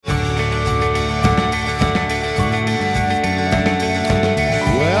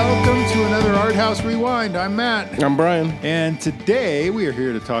Art House Rewind. I'm Matt. I'm Brian. And today we are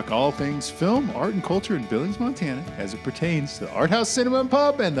here to talk all things film, art, and culture in Billings, Montana as it pertains to the Art House Cinema and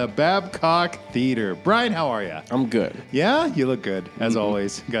Pub and the Babcock Theater. Brian, how are you? I'm good. Yeah, you look good, as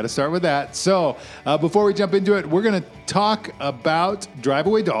always. Got to start with that. So before we jump into it, we're going to talk about Drive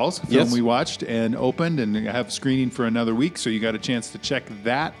Away Dolls, a film we watched and opened and have screening for another week, so you got a chance to check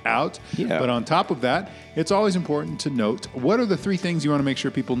that out. Yeah. But on top of that, it's always important to note, what are the three things you want to make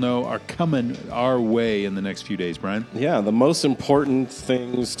sure people know are coming our way in the next few days, Brian? Yeah, the most important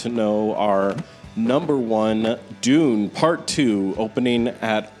things to know are, number one, Dune Part 2 opening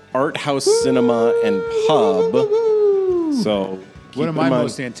at Art House Cinema and Pub. So, one of my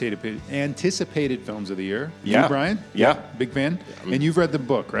most anticipated films of the year. Yeah. You, Brian? Yeah. Big fan? And you've read the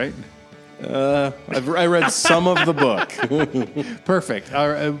book, right? I read some of the book. Perfect.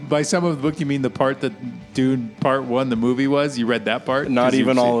 By some of the book, you mean the part that Dune Part 1, the movie was? You read that part? Not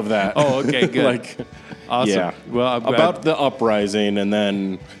even all of that. Oh, okay, good. Awesome. Yeah. Well, I'm glad. About the uprising, and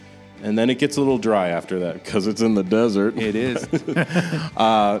then it gets a little dry after that because it's in the desert. It is.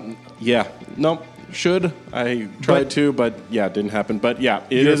 Yeah. No. Should I tried to, but yeah, it didn't happen. But yeah,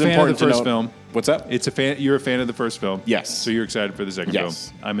 it is important to know. You're a fan of the first film. What's that? You're a fan of the first film. Yes. So you're excited for the second film.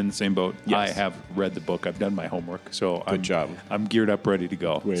 I'm in the same boat. Yes. I have read the book. I've done my homework. So Good job. I'm geared up, ready to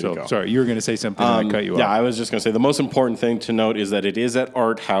go. Way to go. Sorry, you were going to say something and I cut you off. Yeah, I was just going to say the most important thing to note is that it is at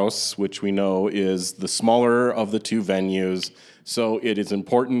Art House, which we know is the smaller of the two venues. So it is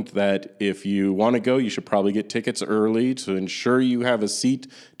important that if you want to go, you should probably get tickets early to ensure you have a seat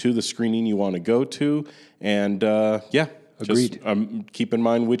to the screening you want to go to. And Agreed. Just keep in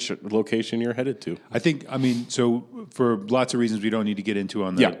mind which location you're headed to. So for lots of reasons we don't need to get into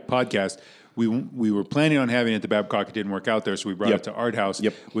on the podcast, we were planning on having it at the Babcock. It didn't work out there, so we brought it to Art House,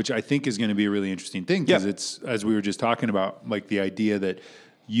 which I think is going to be a really interesting thing because it's, as we were just talking about, like the idea that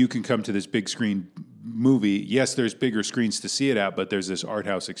you can come to this big screen movie. Yes, there's bigger screens to see it at, but there's this art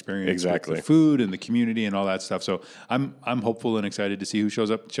house experience. Exactly. With the food and the community and all that stuff. So I'm hopeful and excited to see who shows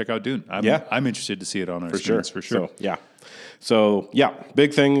up to check out Dune. I'm interested to see it on our screens for sure. So,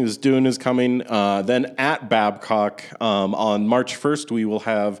 big thing is Dune is coming. Then at Babcock on March 1st, we will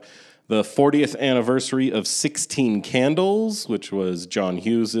have the 40th anniversary of 16 Candles, which was John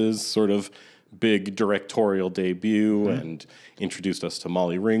Hughes's sort of big directorial debut and introduced us to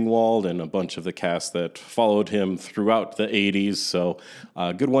Molly Ringwald and a bunch of the cast that followed him throughout the 80s. So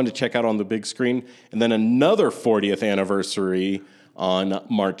a good one to check out on the big screen. And then another 40th anniversary on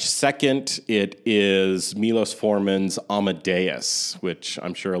March 2nd. It is Milos Forman's Amadeus, which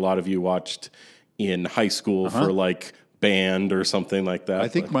I'm sure a lot of you watched in high school for like band or something like that. I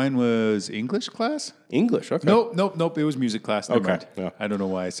think mine was English class. English, okay. Nope. It was music class. Never mind. Yeah. I don't know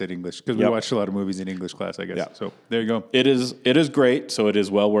why I said English because we watched a lot of movies in English class, I guess. Yeah. So there you go. It is great, so it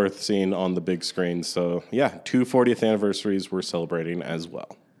is well worth seeing on the big screen. So yeah, 2 40th anniversaries we're celebrating as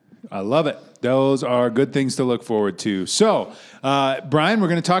well. I love it. Those are good things to look forward to. So, Brian, we're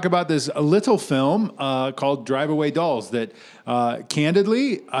going to talk about this little film called Drive Away Dolls that,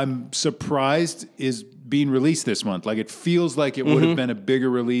 candidly, I'm surprised is being released this month. Like, it feels like it would have been a bigger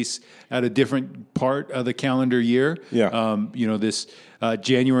release at a different part of the calendar year. Yeah. This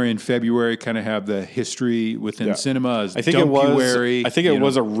January and February kind of have the history within cinema as I think it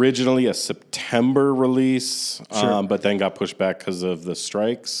was originally a September release, but then got pushed back because of the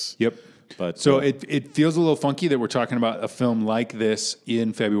strikes. Yep. But so it feels a little funky that we're talking about a film like this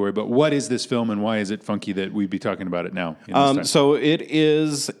in February. But what is this film, and why is it funky that we'd be talking about it now? So it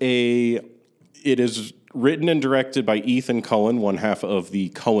is written and directed by Ethan Coen, one half of the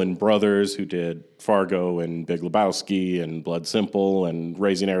Coen brothers who did Fargo and Big Lebowski and Blood Simple and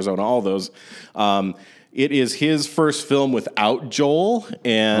Raising Arizona, all those. It is his first film without Joel,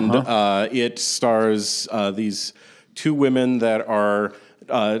 and it stars these two women that are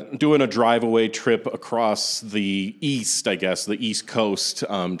doing a drive-away trip across the east, I guess, the East Coast,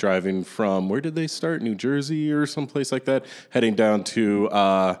 driving from, where did they start? New Jersey or someplace like that, heading down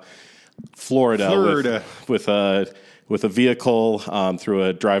to Florida. With a vehicle through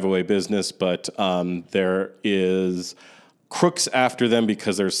a drive-away business, but there is crooks after them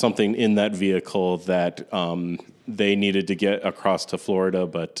because there's something in that vehicle that they needed to get across to Florida,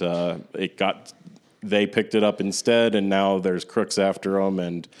 but they picked it up instead, and now there's crooks after them,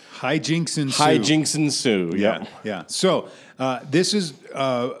 and hijinks ensue. Yeah. So this is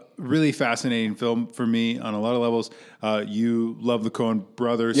really fascinating film for me on a lot of levels. You love the Coen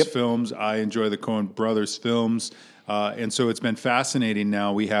brothers films. I enjoy the Coen brothers films. And so it's been fascinating.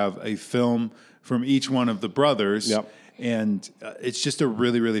 Now we have a film from each one of the brothers. Yep. And it's just a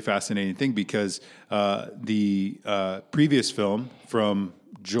really, really fascinating thing because the previous film from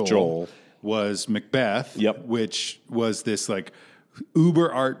Joel was Macbeth, Yep. which was this like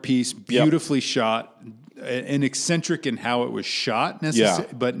uber art piece, beautifully shot, and eccentric in how it was shot,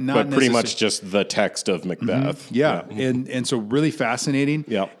 but not pretty much just the text of Macbeth. Mm-hmm. And so really fascinating.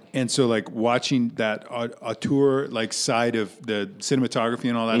 And so like watching that auteur like side of the cinematography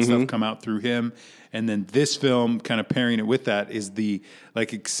and all that stuff come out through him. And then this film kind of pairing it with that is the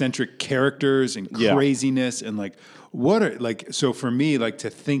like eccentric characters and craziness and like so for me, like to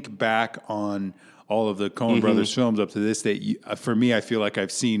think back on all of the Coen brothers films up to this day, for me, I feel like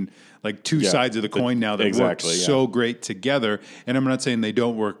I've seen like two sides of the coin now that work so great together. And I'm not saying they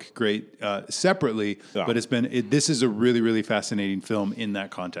don't work great separately, but this is a really, really fascinating film in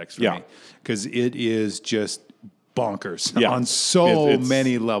that context for me, because it is just bonkers on so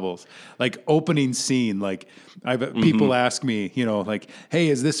many levels. Like opening scene, like people ask me, like, hey,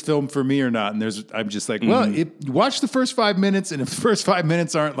 is this film for me or not? And I'm just like, well, watch the first 5 minutes, and if the first 5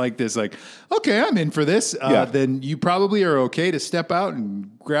 minutes aren't like this, like, okay, I'm in for this, then you probably are okay to step out and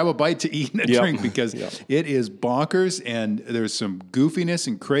grab a bite to eat and a drink, because it is bonkers, and there's some goofiness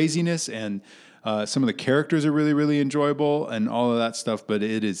and craziness, and some of the characters are really, really enjoyable and all of that stuff, but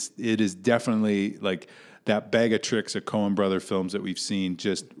it is definitely like that bag of tricks of Coen brother films that we've seen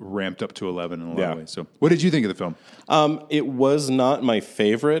just ramped up to 11 in a lot of ways. So what did you think of the film? It was not my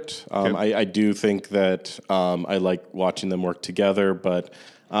favorite. I do think that I like watching them work together, but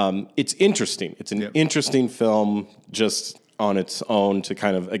it's interesting. It's an interesting film just on its own to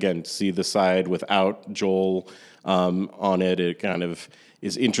kind of, again, see the side without Joel on it. It kind of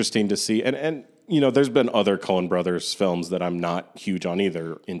is interesting to see. And there's been other Coen brothers films that I'm not huge on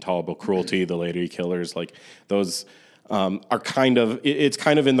either. Intolerable Cruelty, The Lady Killers, like those are kind of, it's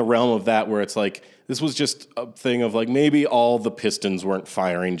kind of in the realm of that, where it's like, this was just a thing of like, maybe all the pistons weren't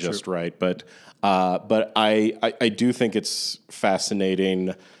firing just right. But I do think it's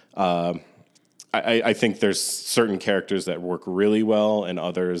fascinating. I think there's certain characters that work really well and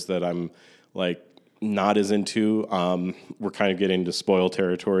others that I'm like not as into. We're kind of getting to spoil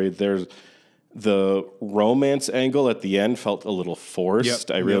territory. There's the romance angle at the end felt a little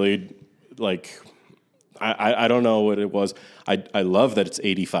forced. I really like. I don't know what it was. I love that it's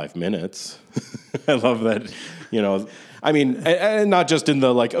 85 minutes. I love that. I mean, and not just in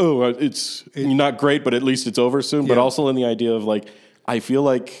the like, it's not great, but at least it's over soon. But also in the idea of like, I feel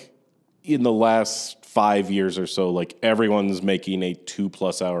like in the last 5 years or so, like everyone's making a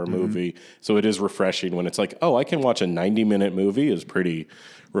 2+ hour movie. So it is refreshing when it's like, I can watch a 90-minute movie is pretty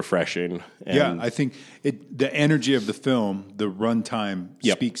refreshing. And I think the energy of the film, the runtime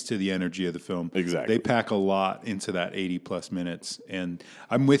speaks to the energy of the film. Exactly. They pack a lot into that 80+ minutes. And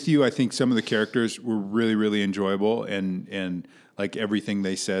I'm with you. I think some of the characters were really, really enjoyable, and like everything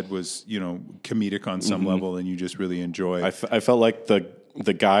they said was, comedic on some level, and you just really enjoy. I felt like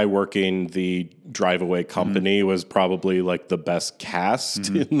the guy working the drive-away company was probably like the best cast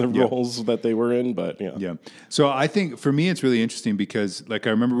in the roles that they were in, but yeah. So I think for me, it's really interesting because like,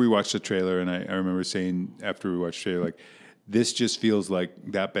 I remember we watched the trailer, and I remember saying after we watched the trailer, like, this just feels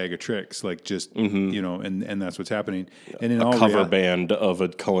like that bag of tricks, like just, and that's what's happening. And in a cover band of a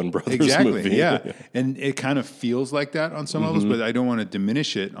Coen Brothers movie. And it kind of feels like that on some levels, but I don't want to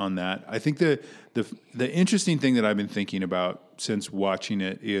diminish it on that. I think the interesting thing that I've been thinking about since watching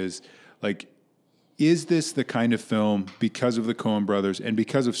it is like, is this the kind of film, because of the Coen brothers and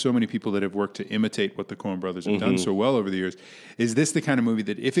because of so many people that have worked to imitate what the Coen brothers have done so well over the years, is this the kind of movie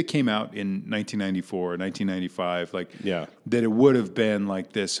that if it came out in 1994 or 1995, like that it would have been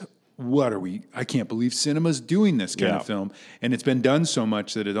like this, I can't believe cinema's doing this kind of film. And it's been done so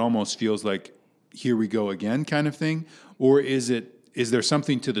much that it almost feels like, here we go again kind of thing? Or is there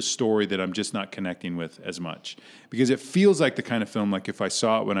something to the story that I'm just not connecting with as much? Because it feels like the kind of film, like if I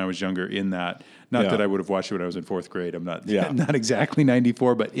saw it when I was younger in that, not that I would have watched it when I was in 4th grade. I'm not exactly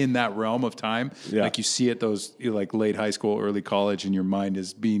 94, but in that realm of time, like you see it those like late high school, early college, and your mind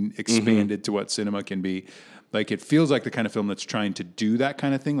is being expanded to what cinema can be. Like it feels like the kind of film that's trying to do that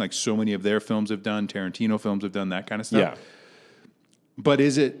kind of thing. Like so many of their films have done, Tarantino films have done that kind of stuff. Yeah. But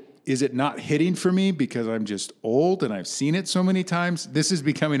is it not hitting for me because I'm just old and I've seen it so many times? This is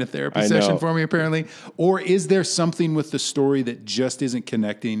becoming a therapy session for me, apparently. Or is there something with the story that just isn't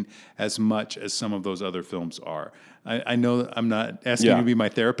connecting as much as some of those other films are? I know I'm not asking you to be my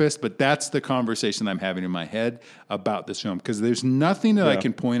therapist, but that's the conversation I'm having in my head about this film. Because there's nothing that I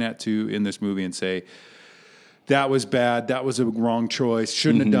can point at to in this movie and say, that was bad. That was a wrong choice.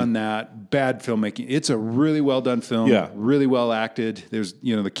 Shouldn't have done that. Bad filmmaking. It's a really well done film. Yeah. Really well acted. There's,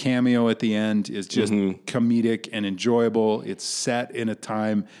 the cameo at the end is just comedic and enjoyable. It's set in a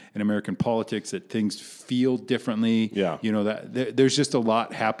time in American politics that things feel differently. Yeah. There's just a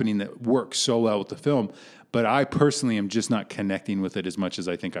lot happening that works so well with the film. But I personally am just not connecting with it as much as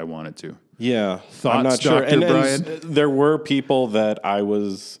I think I wanted to. Yeah. Thoughts, I'm not sure. Dr. Brian? And there were people that I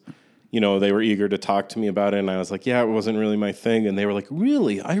was... they were eager to talk to me about it, and I was like, yeah, it wasn't really my thing. And they were like,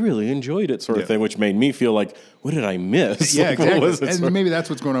 really? I really enjoyed it, sort of thing, which made me feel like, what did I miss? Yeah, like, exactly. What was it? And maybe that's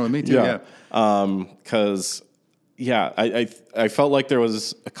what's going on with me, too. Yeah. Because, I felt like there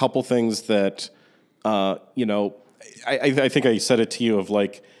was a couple things that, I think I said it to you of,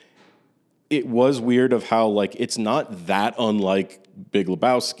 like, it was weird of how, like, it's not that unlike Big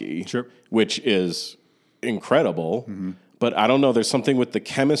Lebowski, sure, which is incredible. Mm-hmm. But I don't know, there's something with the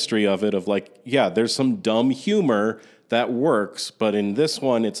chemistry of it of like, yeah, there's some dumb humor that works, but in this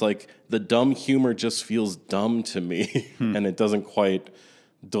one, it's like the dumb humor just feels dumb to me, and it doesn't quite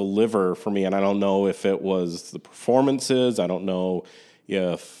deliver for me. And I don't know if it was the performances, I don't know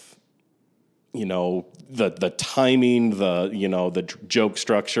if, the timing, the joke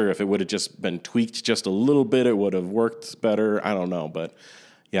structure, if it would have just been tweaked just a little bit, it would have worked better. I don't know, but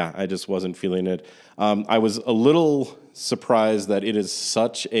yeah, I just wasn't feeling it. I was a little surprised that it is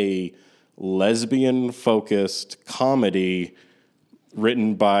such a lesbian-focused comedy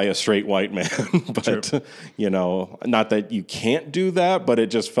written by a straight white man. But, not that you can't do that, but it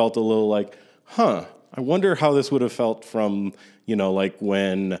just felt a little like, I wonder how this would have felt from, like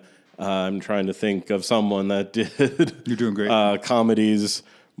when I'm trying to think of someone that did You're doing great. Comedies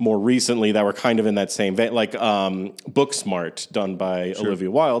more recently that were kind of in that same vein, like Booksmart, done by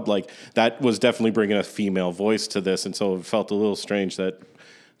Olivia Wilde. Like, that was definitely bringing a female voice to this, and so it felt a little strange that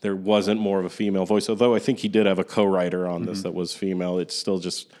there wasn't more of a female voice. Although I think he did have a co-writer on this that was female, it's still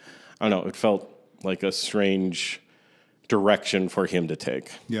just, I don't know, it felt like a strange direction for him to take.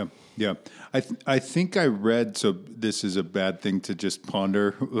 Yeah. I think I read, so this is a bad thing to just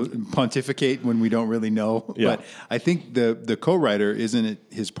pontificate when we don't really know. Yeah. But I think the co-writer, isn't it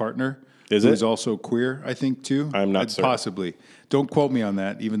his partner? Is it? Who's also queer, I think, too? I'm not certain. Possibly. Don't quote me on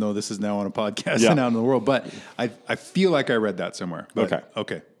that, even though this is now on a podcast and out in the world. But I feel like I read that somewhere. But,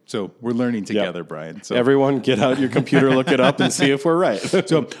 okay. So we're learning together, Brian. So everyone get out your computer, look it up, and see if we're right.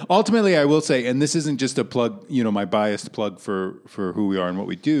 So ultimately, I will say, and this isn't just a plug, my biased plug for who we are and what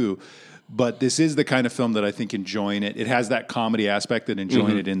we do, but this is the kind of film that I think enjoying it has that comedy aspect, that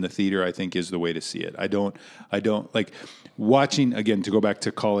enjoying it in the theater, I think, is the way to see it. I don't like watching, again, to go back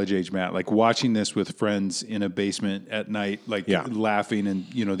to college age Matt, like watching this with friends in a basement at night, like laughing and,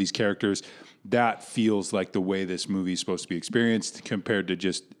 these characters. That feels like the way this movie is supposed to be experienced compared to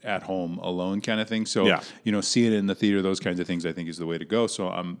just at home alone kind of thing. So, seeing it in the theater, those kinds of things, I think is the way to go. So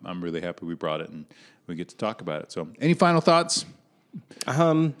I'm really happy we brought it and we get to talk about it. So any final thoughts? I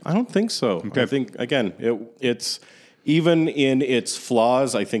don't think so. Okay. I think, again, it's even in its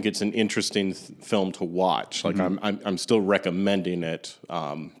flaws, I think it's an interesting film to watch. Like I'm still recommending it.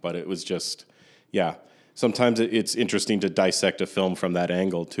 But it was just, sometimes it's interesting to dissect a film from that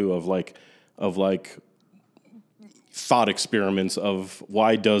angle too, of thought experiments of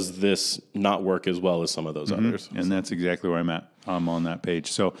why does this not work as well as some of those others. And that's exactly where I'm at. I'm on that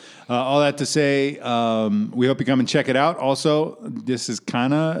page. So all that to say, we hope you come and check it out. Also, this is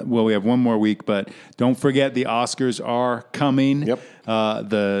we have one more week, but don't forget the Oscars are coming. Yep.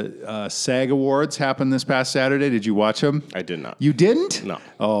 The SAG Awards happened this past Saturday. Did you watch them? I did not. You didn't? No.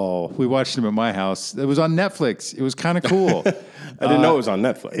 Oh, we watched them at my house. It was on Netflix. It was kind of cool. I didn't know it was on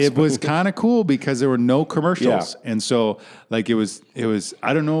Netflix. It was kind of cool because there were no commercials. Yeah. And so it was,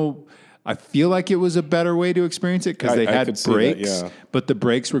 I don't know, I feel like it was a better way to experience it because they had breaks, but the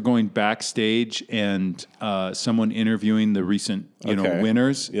breaks were going backstage and someone interviewing the recent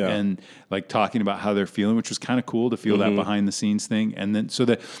winners and like talking about how they're feeling, which was kind of cool to feel that behind the scenes thing. And then so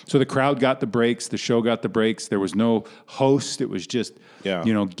the crowd got the breaks, the show got the breaks. There was no host. It was just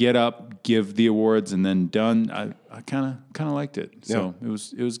get up, give the awards, and then done. I kind of liked it. So it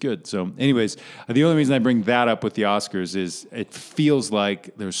was good. So anyways, the only reason I bring that up with the Oscars is it feels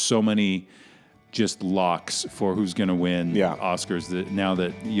like there's so many just locks for who's going to win Oscars that now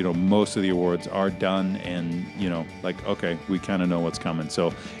that, most of the awards are done and, okay, we kind of know what's coming.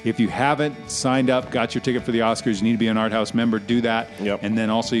 So if you haven't signed up, got your ticket for the Oscars, you need to be an Art House member, do that. Yep. And then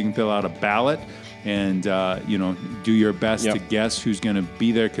also you can fill out a ballot and, do your best to guess who's going to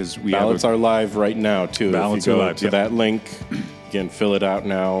be there because ballots are live right now, too. Ballots if you are go live. to that link Again, fill it out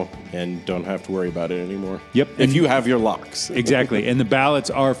now and don't have to worry about it anymore. Yep. If you have your locks. Exactly. And the ballots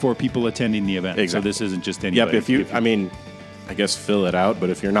are for people attending the event. Exactly. So this isn't just anybody. Yep. I guess fill it out, but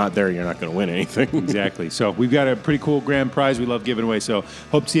if you're not there, you're not going to win anything. Exactly. So we've got a pretty cool grand prize we love giving away. So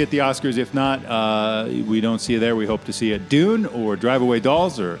hope to see you at the Oscars. If not, we don't see you there. We hope to see you at Dune or Drive Away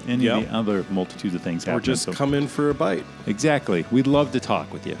Dolls or any of the other multitudes of things happening. Or just come in for a bite. Exactly. We'd love to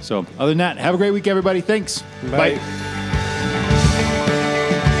talk with you. So other than that, have a great week, everybody. Thanks. Bye.